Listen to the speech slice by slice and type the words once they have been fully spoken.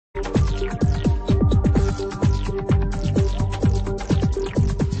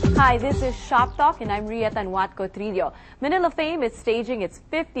Hi, this is Shop Talk, and I'm Ria Tanwatco Trillo. Manila Fame is staging its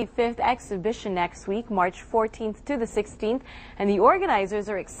 55th exhibition next week, March 14th to the 16th, and the organizers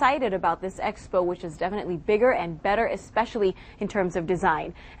are excited about this expo, which is definitely bigger and better, especially in terms of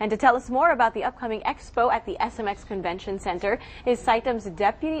design. And to tell us more about the upcoming expo at the SMX Convention Center is Citem's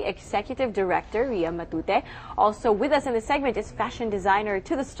Deputy Executive Director, Ria Matute. Also with us in the segment is fashion designer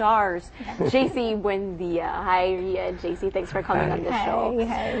to the stars, Josie Buendia. Hi, Ria and Josie. Thanks for coming on the show.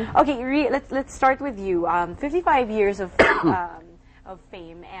 Hi. Okay, Ria, let's start with you. 55 years of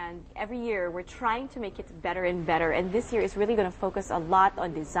fame, and every year we're trying to make it better and better. And this year is really going to focus a lot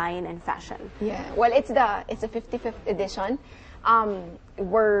on design and fashion. Yeah, well, it's the 55th edition.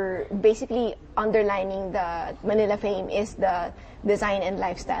 We're basically underlining the Manila Fame is the design and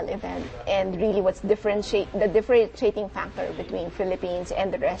lifestyle event, and really what's the differentiating factor between Philippines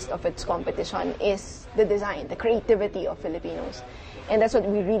and the rest of its competition is the design, the creativity of Filipinos. And that's what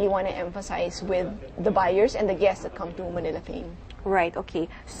we really want to emphasize with the buyers and the guests that come to Manila Fame. Right, okay.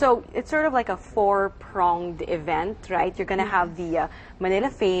 So it's sort of like a four-pronged event, right? You're going to have the Manila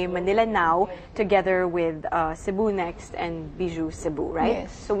Fame, Manila Now, together with Cebu Next and Bijou Cebu, right?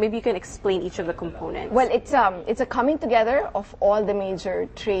 Yes. So maybe you can explain each of the components. Well, it's a coming together of all the major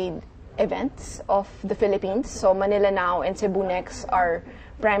trade events of the Philippines. So Manila Now and Cebu Next are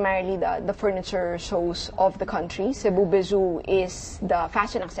primarily the furniture shows of the country. Cebu Bijou is the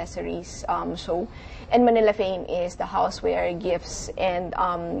fashion accessories show. And Manila Fame is the houseware, gifts, and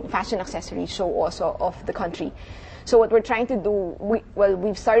fashion accessories show also of the country. So what we're trying to do,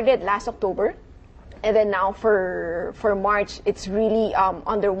 we've started it last October. And then now for March, it's really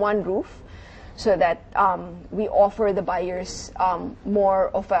under one roof, so that we offer the buyers more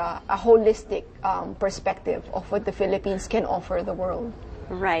of a holistic perspective of what the Philippines can offer the world.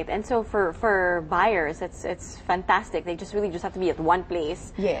 Right, and so for buyers, it's fantastic. They just have to be at one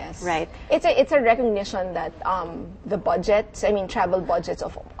place. Yes, right. It's a recognition that the budgets, travel budgets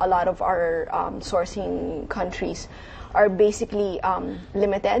of a lot of our sourcing countries are basically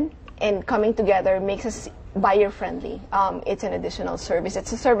limited, and coming together makes us buyer friendly. It's an additional service.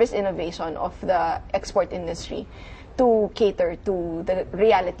 It's a service innovation of the export industry to cater to the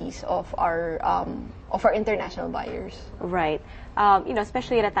realities of our international buyers. Right.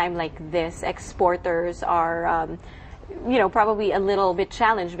 Especially at a time like this, exporters are, probably a little bit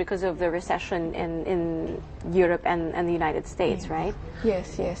challenged because of the recession in Europe and the United States, right?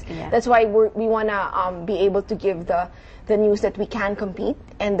 Yes, yes. Yeah. That's why we want to be able to give the news that we can compete,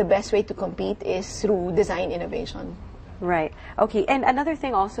 and the best way to compete is through design innovation. Right. Okay. And another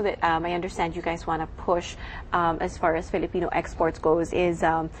thing also that I understand you guys want to push as far as Filipino exports goes is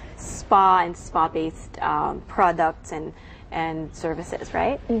spa and spa-based products and services,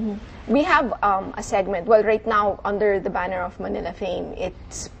 right? Mm-hmm. We have a segment. Well, right now under the banner of Manila Fame,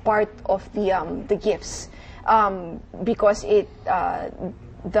 it's part of the gifts because the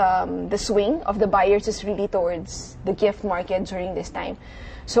swing of the buyers is really towards the gift market during this time.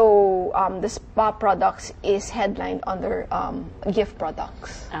 So the spa products is headlined under gift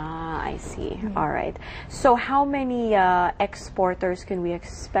products. Ah, I see. All right. So how many exporters can we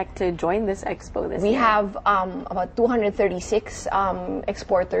expect to join this expo this year? We have about 236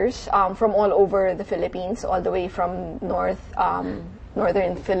 exporters from all over the Philippines, all the way from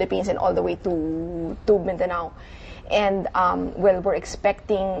northern Philippines and all the way to Mindanao. And we're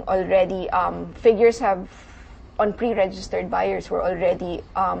expecting already, figures have, on pre-registered buyers, we're already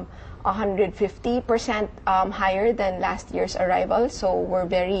 150% higher than last year's arrival. So we're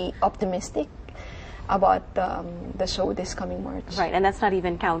very optimistic about the show this coming March. Right, and that's not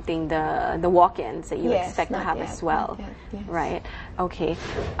even counting the walk-ins that you expect to have as well. Yes. Right. Okay.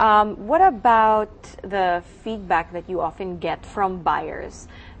 What about the feedback that you often get from buyers?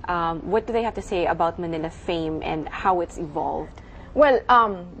 What do they have to say about Manila Fame and how it's evolved? Well,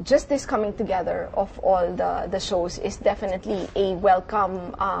 just this coming together of all the shows is definitely a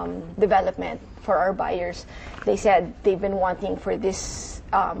welcome development for our buyers. They said they've been wanting for this,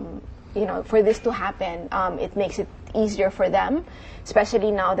 for this to happen. It makes it easier for them,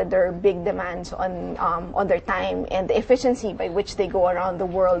 especially now that there are big demands on their time and the efficiency by which they go around the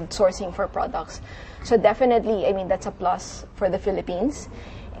world sourcing for products. So definitely, that's a plus for the Philippines.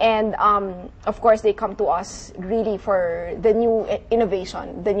 And of course, they come to us really for the new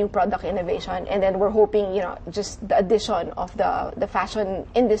innovation, the new product innovation. And then we're hoping, just the addition of the fashion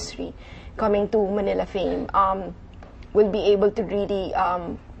industry coming to Manila Fame will be able to really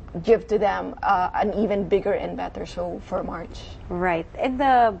give to them an even bigger and better show for March. Right. And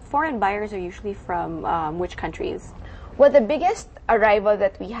the foreign buyers are usually from which countries? Well, the biggest arrival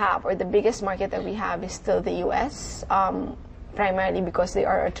that we have, or the biggest market that we have, is still the U.S. primarily because they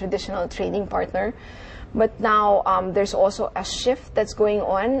are a traditional trading partner. But now there's also a shift that's going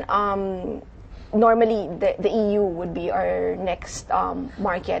on. Normally, the EU would be our next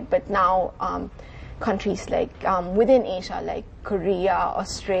market, but now countries like within Asia, like Korea,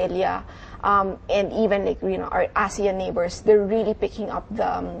 Australia, and even like our ASEAN neighbors, they're really picking up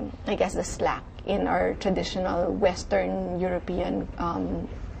the I guess the slack in our traditional Western European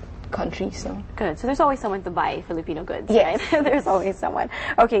countries. So. Good. So there's always someone to buy Filipino goods, yes. right? There's always someone.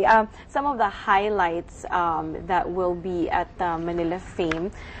 Okay. Some of the highlights that will be at Manila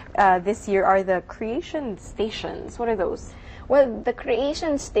Fame this year are the creation stations. What are those? Well, the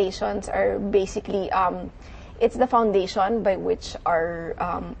creation stations are basically it's the foundation by which our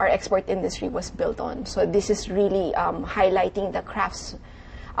export industry was built on. So this is really highlighting the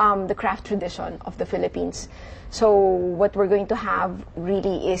craft tradition of the Philippines. So what we're going to have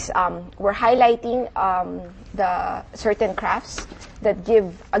really is we're highlighting the certain crafts that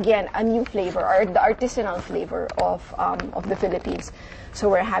give again a new flavor or the artisanal flavor of the Philippines. So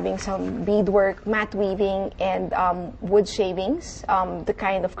we're having some beadwork, mat weaving, and wood shavings, the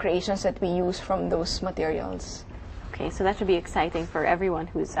kind of creations that we use from those materials. Okay, so that should be exciting for everyone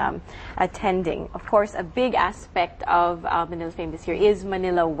who's attending. Of course, a big aspect of Manila Fame this year is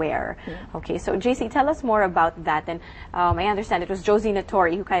Manila Wear. Mm-hmm. Okay, so JC, tell us more about that. And I understand it was Josie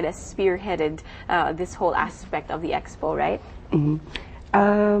Natori who kind of spearheaded this whole aspect of the expo, right?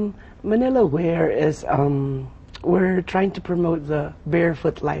 Mm-hmm. Manila Wear is, we're trying to promote the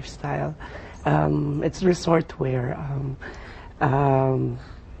barefoot lifestyle. It's resort wear.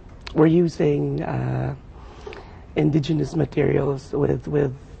 We're using indigenous materials with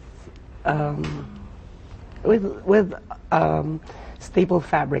staple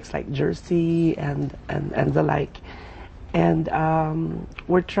fabrics like jersey and the like, and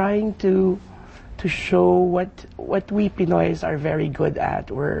we're trying to show what we Pinoys are very good at.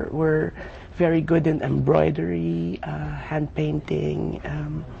 We're very good in embroidery, hand painting,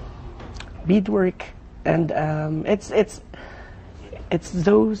 beadwork, and it's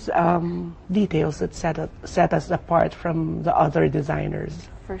those details that set us apart from the other designers.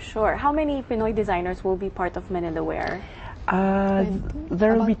 For sure. How many Pinoy designers will be part of Manila Wear?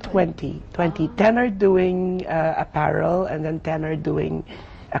 There will be 20. 10 are doing apparel, and then 10 are doing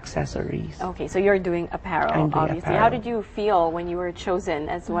accessories. Okay, so you're doing apparel, I'm doing obviously. apparel. How did you feel when you were chosen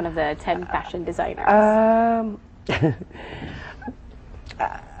as one of the 10 fashion designers?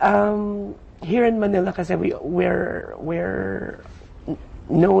 Here in Manila, kasi we're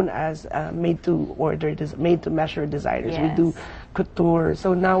known as made-to-measure designers. Yes. We do couture.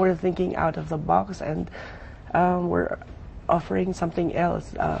 So now we're thinking out of the box, and we're offering something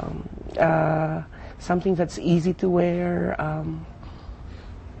else, something that's easy to wear.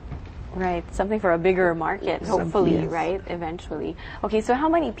 Right, something for a bigger market, hopefully, yes. right, eventually. Okay, so how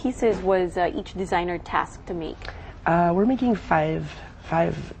many pieces was each designer tasked to make? We're making five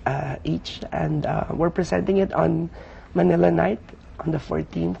each, and we're presenting it on Manila Night on the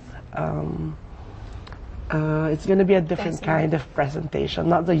 14th. It's going to be a different kind of presentation,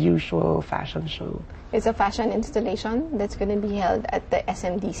 not the usual fashion show. It's a fashion installation that's going to be held at the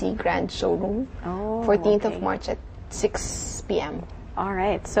SMDC Grand Showroom, 14th of March at 6 p.m. All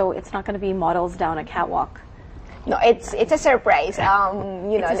right, so it's not going to be models down a catwalk. No, it's a surprise. It's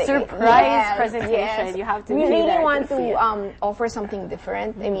a surprise presentation. Yes. You have to we be really there want to see it. offer something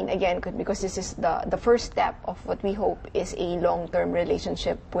different. I mean, again, because this is the first step of what we hope is a long-term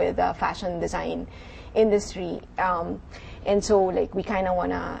relationship with the fashion design industry, and so like we kind of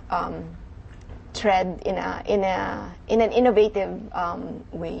wanna tread in an innovative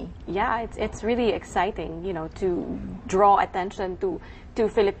way. Yeah, it's really exciting, to draw attention to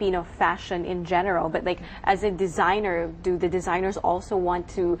Filipino fashion in general. But like as a designer, do the designers also want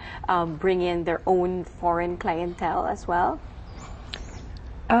to bring in their own foreign clientele as well?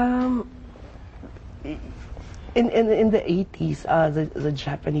 In the 80s, the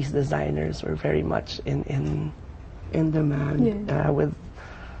Japanese designers were very much in demand, with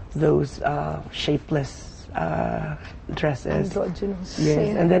those shapeless dresses. Androgynous.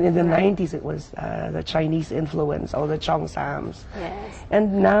 Yes, and then in the 90s it was the Chinese influence, all the Cheongsams. Yes.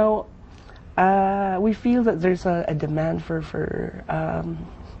 And now we feel that there's a demand for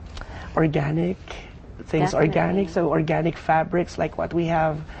organic things, Definitely. organic fabrics like what we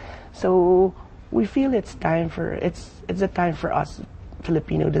have. So we feel it's a time for us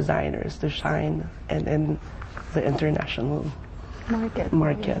Filipino designers to shine in the international market.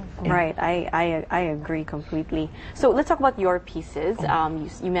 Yeah. Right, I agree completely. So let's talk about your pieces.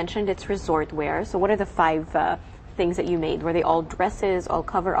 You mentioned it's resort wear. So what are the 5 things that you made? Were they all dresses, all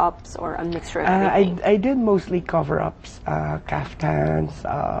cover-ups, or a mixture of everything? I did mostly cover-ups, kaftans,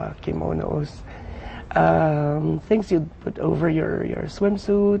 kimonos, things you'd put over your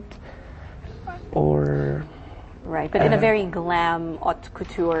swimsuit, or... Right, but in a very glam, haute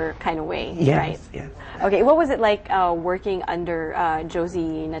couture kind of way, yes, right? Yes. Okay, what was it like working under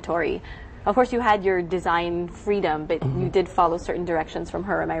Josie Natori? Of course, you had your design freedom, but you did follow certain directions from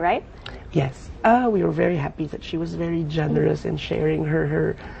her, am I right? Yes. We were very happy that she was very generous in sharing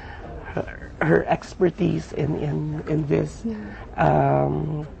her expertise in this.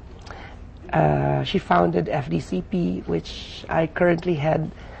 She founded FDCP, which I currently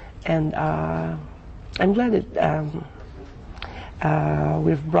head, and I'm glad that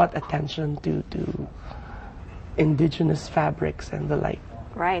we've brought attention to indigenous fabrics and the like.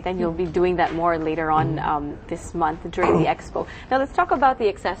 Right, and you'll be doing that more later on this month during the expo. Now let's talk about the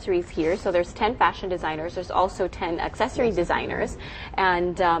accessories here. So there's 10 fashion designers. There's also 10 accessory designers.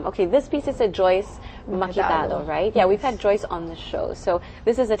 And okay, this piece is a Joyce Makitado, right? Yeah, we've had Joyce on the show. So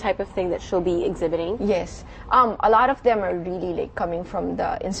this is the type of thing that she'll be exhibiting. Yes. A lot of them are really like coming from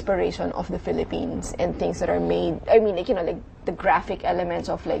the inspiration of the Philippines and things that are made, I mean, like, you know, like the graphic elements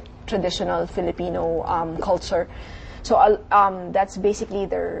of like traditional Filipino culture. So that's basically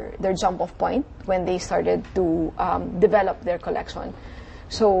their jump-off point when they started to develop their collection.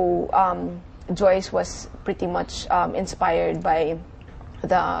 So Joyce was pretty much inspired by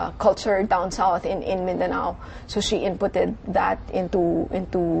the culture down south in Mindanao. So she inputted that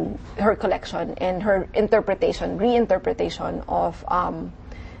into her collection and her reinterpretation of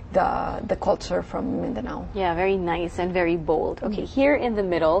the culture from Mindanao. Yeah, very nice and very bold. Okay, here in the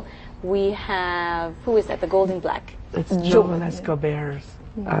middle we have, who is that? The Golden Black. It's Joel Escobar's.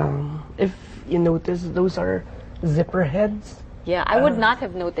 If you notice, those are zipper heads. Yeah, I would not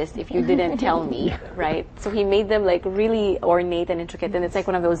have noticed if you didn't tell me, right? So he made them like really ornate and intricate, and it's like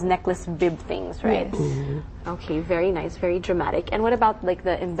one of those necklace bib things, right? Yes. Okay, very nice, very dramatic. And what about like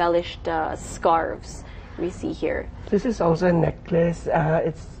the embellished scarves we see here? This is also a necklace.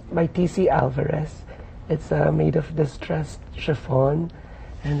 It's by T.C. Alvarez. It's made of distressed chiffon,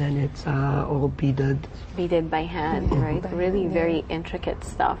 and then it's all beaded. Beaded by hand, right? Really very intricate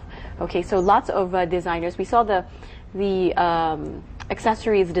stuff. Okay, so lots of designers. We saw the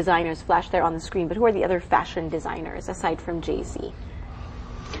accessories designers flash there on the screen, but who are the other fashion designers aside from JC?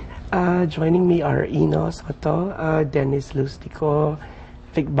 Joining me are Ino Soto, Dennis Lustico,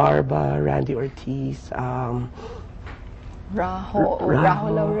 Vic Barba, Randy Ortiz, Rahul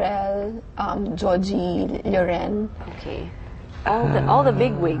Laurel, Joji Loren. Okay. All the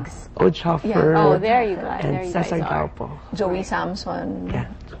big wigs. Ojhoffer, Yeah. Oh, there you go. and there you Cesar guys are. Galpo. Joey Samson. Yeah.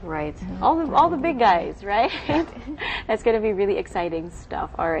 Right. All the big guys, right? That's going to be really exciting stuff.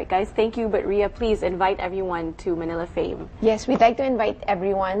 All right, guys, thank you. But Rhea, please invite everyone to Manila Fame. Yes, we'd like to invite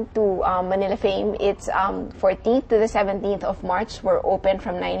everyone to Manila Fame. It's 14th to the 17th of March. We're open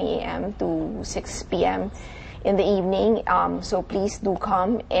from 9 a.m. to 6 p.m. in the evening. So please do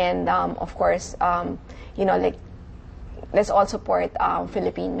come. And of course, you know, like, let's all support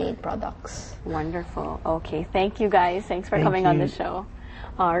Philippine-made products. Wonderful. Okay, thank you guys. Thanks for Thank coming on you. the show.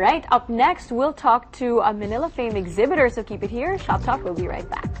 All right, up next, we'll talk to a Manila Fame exhibitor, so keep it here. Shop Talk, we'll be right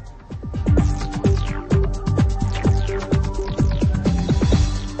back.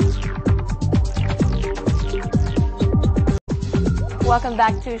 Welcome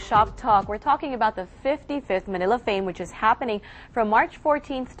back to Shop Talk. We're talking about the 55th Manila Fame, which is happening from March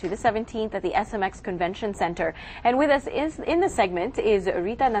 14th to the 17th at the SMX Convention Center. And with us in the segment is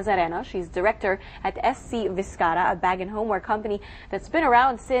Rita Nazareno. She's director at SC Vizcara, a bag and homeware company that's been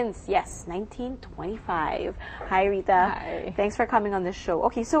around since, yes, 1925. Hi, Rita. Hi. Thanks for coming on the show.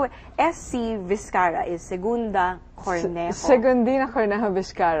 Okay, so SC Vizcara is Segunda Cornejo. Segundina Cornejo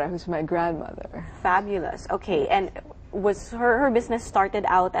Vizcara, who's my grandmother. Fabulous. Okay, and was her business started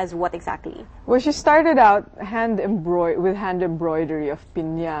out as what exactly? Well, she started out with hand embroidery of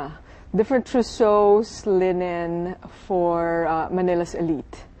piña, different trousseaux, linen for Manila's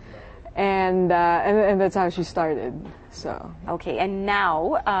elite, and that's how she started. So okay, and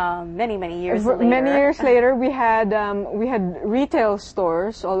now many years later. Many years later, we had retail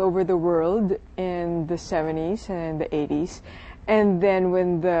stores all over the world in the 70s and the 80s, and then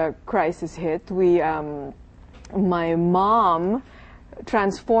when the crisis hit, my mom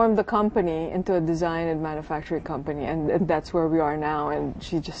transformed the company into a design and manufacturing company, and that's where we are now, and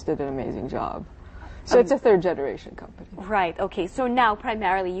she just did an amazing job. So it's a third generation company. Right, okay. So now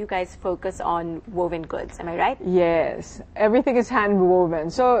primarily you guys focus on woven goods, am I right? Yes. Everything is hand woven.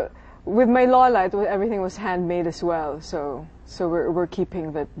 So with my lola, everything was handmade as well. So So we're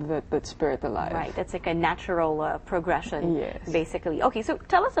keeping that spirit alive. Right, that's like a natural progression, Yes. basically. Okay, so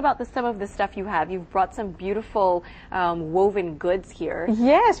tell us about some of the stuff you have. You've brought some beautiful woven goods here.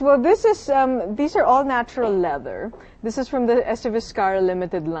 Yes, well, this is these are all natural leather. This is from the S27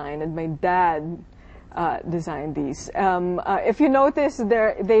 limited line, and my dad designed these. If you notice,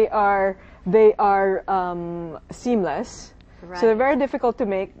 they are seamless, Right. so they're very difficult to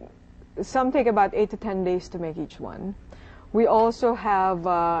make. Some take about 8 to 10 days to make each one. We also have,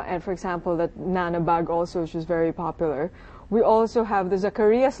 and for example, that Nana bag also, which is very popular. We also have the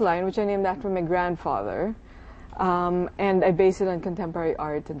Zacarias line, which I named after my grandfather. And I base it on contemporary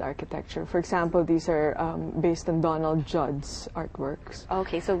art and architecture. For example, these are based on Donald Judd's artworks.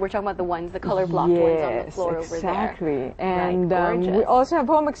 Okay, so we're talking about the color blocked ones on the floor over there. Exactly. And Right, gorgeous. we also have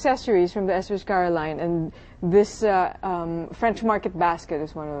home accessories from the S27 line, and this French market basket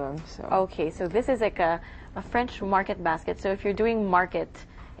is one of them. So. Okay, so this is like a French market basket. So if you're doing market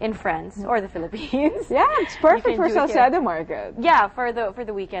in France or the Philippines, Yeah, it's perfect can for do it here. Salcedo market. yeah, for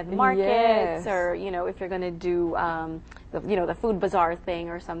the weekend markets, Yes. or if you're gonna do the food bazaar thing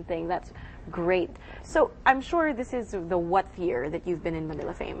or something, that's great. So I'm sure this is the what year that you've been in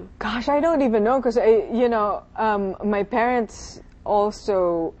Manila Fame. Gosh, I don't even know, because my parents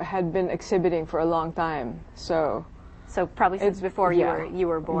also had been exhibiting for a long time, so. So probably since before yeah. you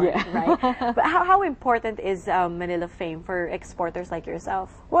were born, Yeah. right? But how important is Manila Fame for exporters like yourself?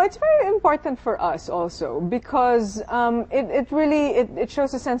 Well, it's very important for us also, because it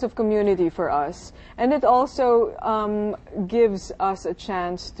shows a sense of community for us, and it also gives us a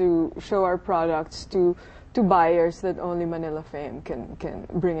chance to show our products to buyers that only Manila Fame can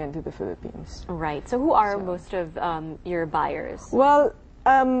bring into the Philippines. Right. So who are most of your buyers? Well,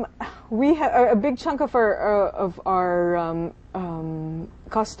 we have a big chunk of our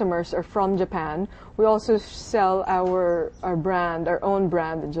customers are from Japan. We also sell our own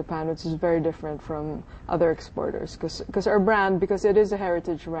brand in Japan, which is very different from other exporters, because our brand, because it is a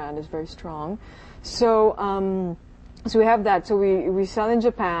heritage brand, is very strong. So so we have that. So we sell in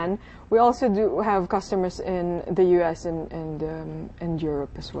Japan. We also do have customers in the U.S. and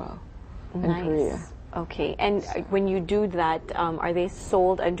Europe as well, and Korea. Okay, and when you do that, are they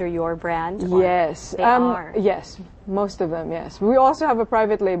sold under your brand? or Yes. They are? Yes, most of them, yes. We also have a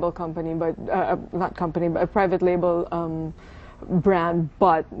private label company, but not company, but a private label brand,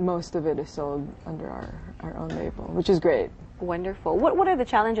 but most of it is sold under our own label, which is great. Wonderful. What are the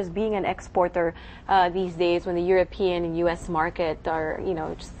challenges being an exporter these days when the European and U.S. market are,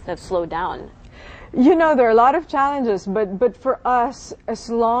 just have slowed down? There are a lot of challenges, but for us, as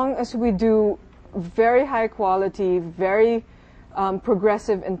long as we do very high quality, very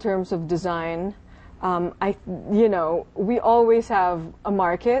progressive in terms of design, we always have a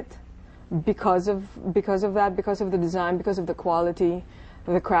market because of that, because of the design, because of the quality,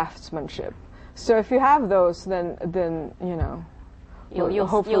 the craftsmanship. So if you have those, then You'll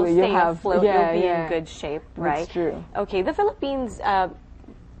hopefully stay you'll have afloat. yeah, You'll be yeah. in good shape, right? That's true. Okay, the Philippines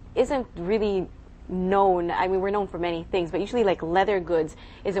isn't really known. I mean, we're known for many things, but usually like leather goods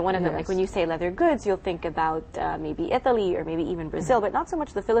isn't one of them. Yes. Like when you say leather goods, you'll think about maybe Italy or maybe even Brazil, but not so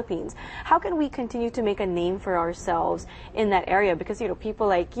much the Philippines. How can we continue to make a name for ourselves in that area? Because, people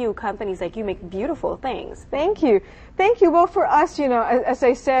like you, companies like you, make beautiful things. Thank you. Thank you. Well, for us, as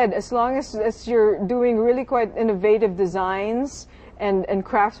I said, as long as you're doing really quite innovative designs and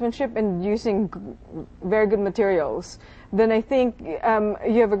craftsmanship and using very good materials, then I think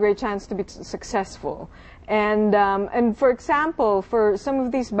you have a great chance to be successful. And for example, for some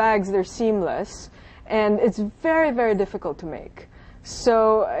of these bags, they're seamless, and it's very, very difficult to make.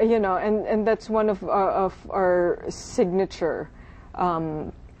 So, and that's one of our signature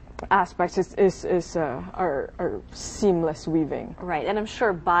aspects is our seamless weaving. Right, and I'm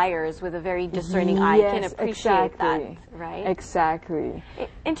sure buyers with a very discerning eye can Yes, appreciate exactly. that, right? Exactly.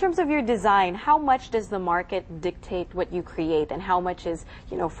 In terms of your design, how much does the market dictate what you create, and how much is,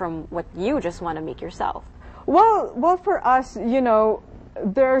 from what you just want to make yourself? Well, for us,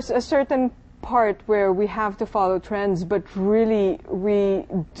 there's a certain part where we have to follow trends, but really we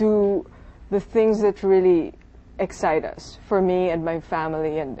do the things that really excite us. For me and my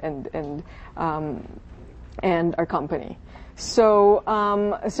family and our company. So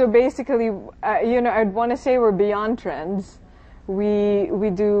basically, I'd want to say we're beyond trends. We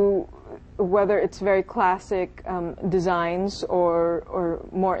do, whether it's very classic designs or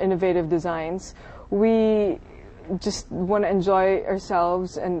more innovative designs, we just want to enjoy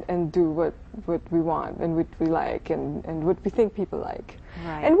ourselves and do what we want and what we like and what we think people like.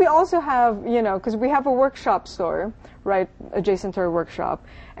 Right. And we also have, because we have a workshop store right adjacent to our workshop,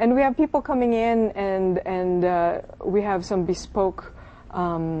 and we have people coming in and we have some bespoke.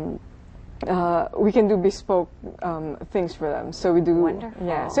 We can do bespoke things for them. So we do. Wonderful.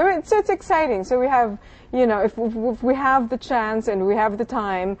 Yeah. So it's exciting. So we have, if we have the chance and we have the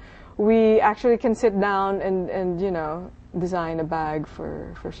time, we actually can sit down and design a bag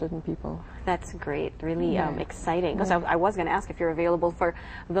for certain people. That's great. Really exciting. Because I was going to ask if you're available for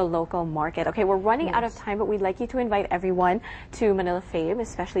the local market. Okay, we're running out of time, but we'd like you to invite everyone to Manila Fame,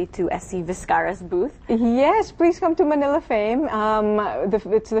 especially to SC Vizcarra's booth. Yes, please come to Manila Fame.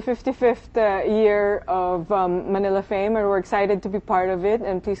 It's the 55th year of Manila Fame, and we're excited to be part of it.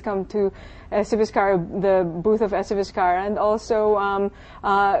 And please come to SC Vizcarra, the booth of SC Vizcarra, and also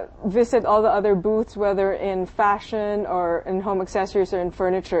visit all the other booths, whether in fashion or in home accessories or in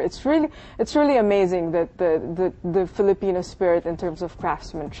furniture. It's really amazing that the Filipino spirit in terms of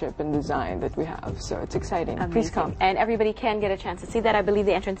craftsmanship and design that we have. So it's exciting. Amazing. Please come. And everybody can get a chance to see that. I believe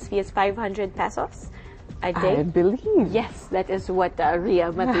the entrance fee is 500 pesos a day. I believe. Yes, that is what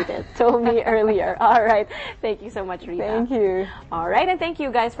Ria Matute told me earlier. All right. Thank you so much, Ria. Thank you. All right, and thank you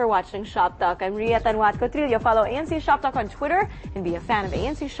guys for watching Shop Talk. I'm Ria Tanwatco Trillo. Follow ANC Shop Talk on Twitter and be a fan of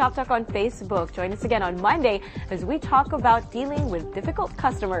ANC Shop Talk on Facebook. Join us again on Monday as we talk about dealing with difficult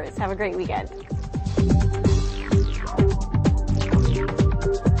customers. Have a great weekend.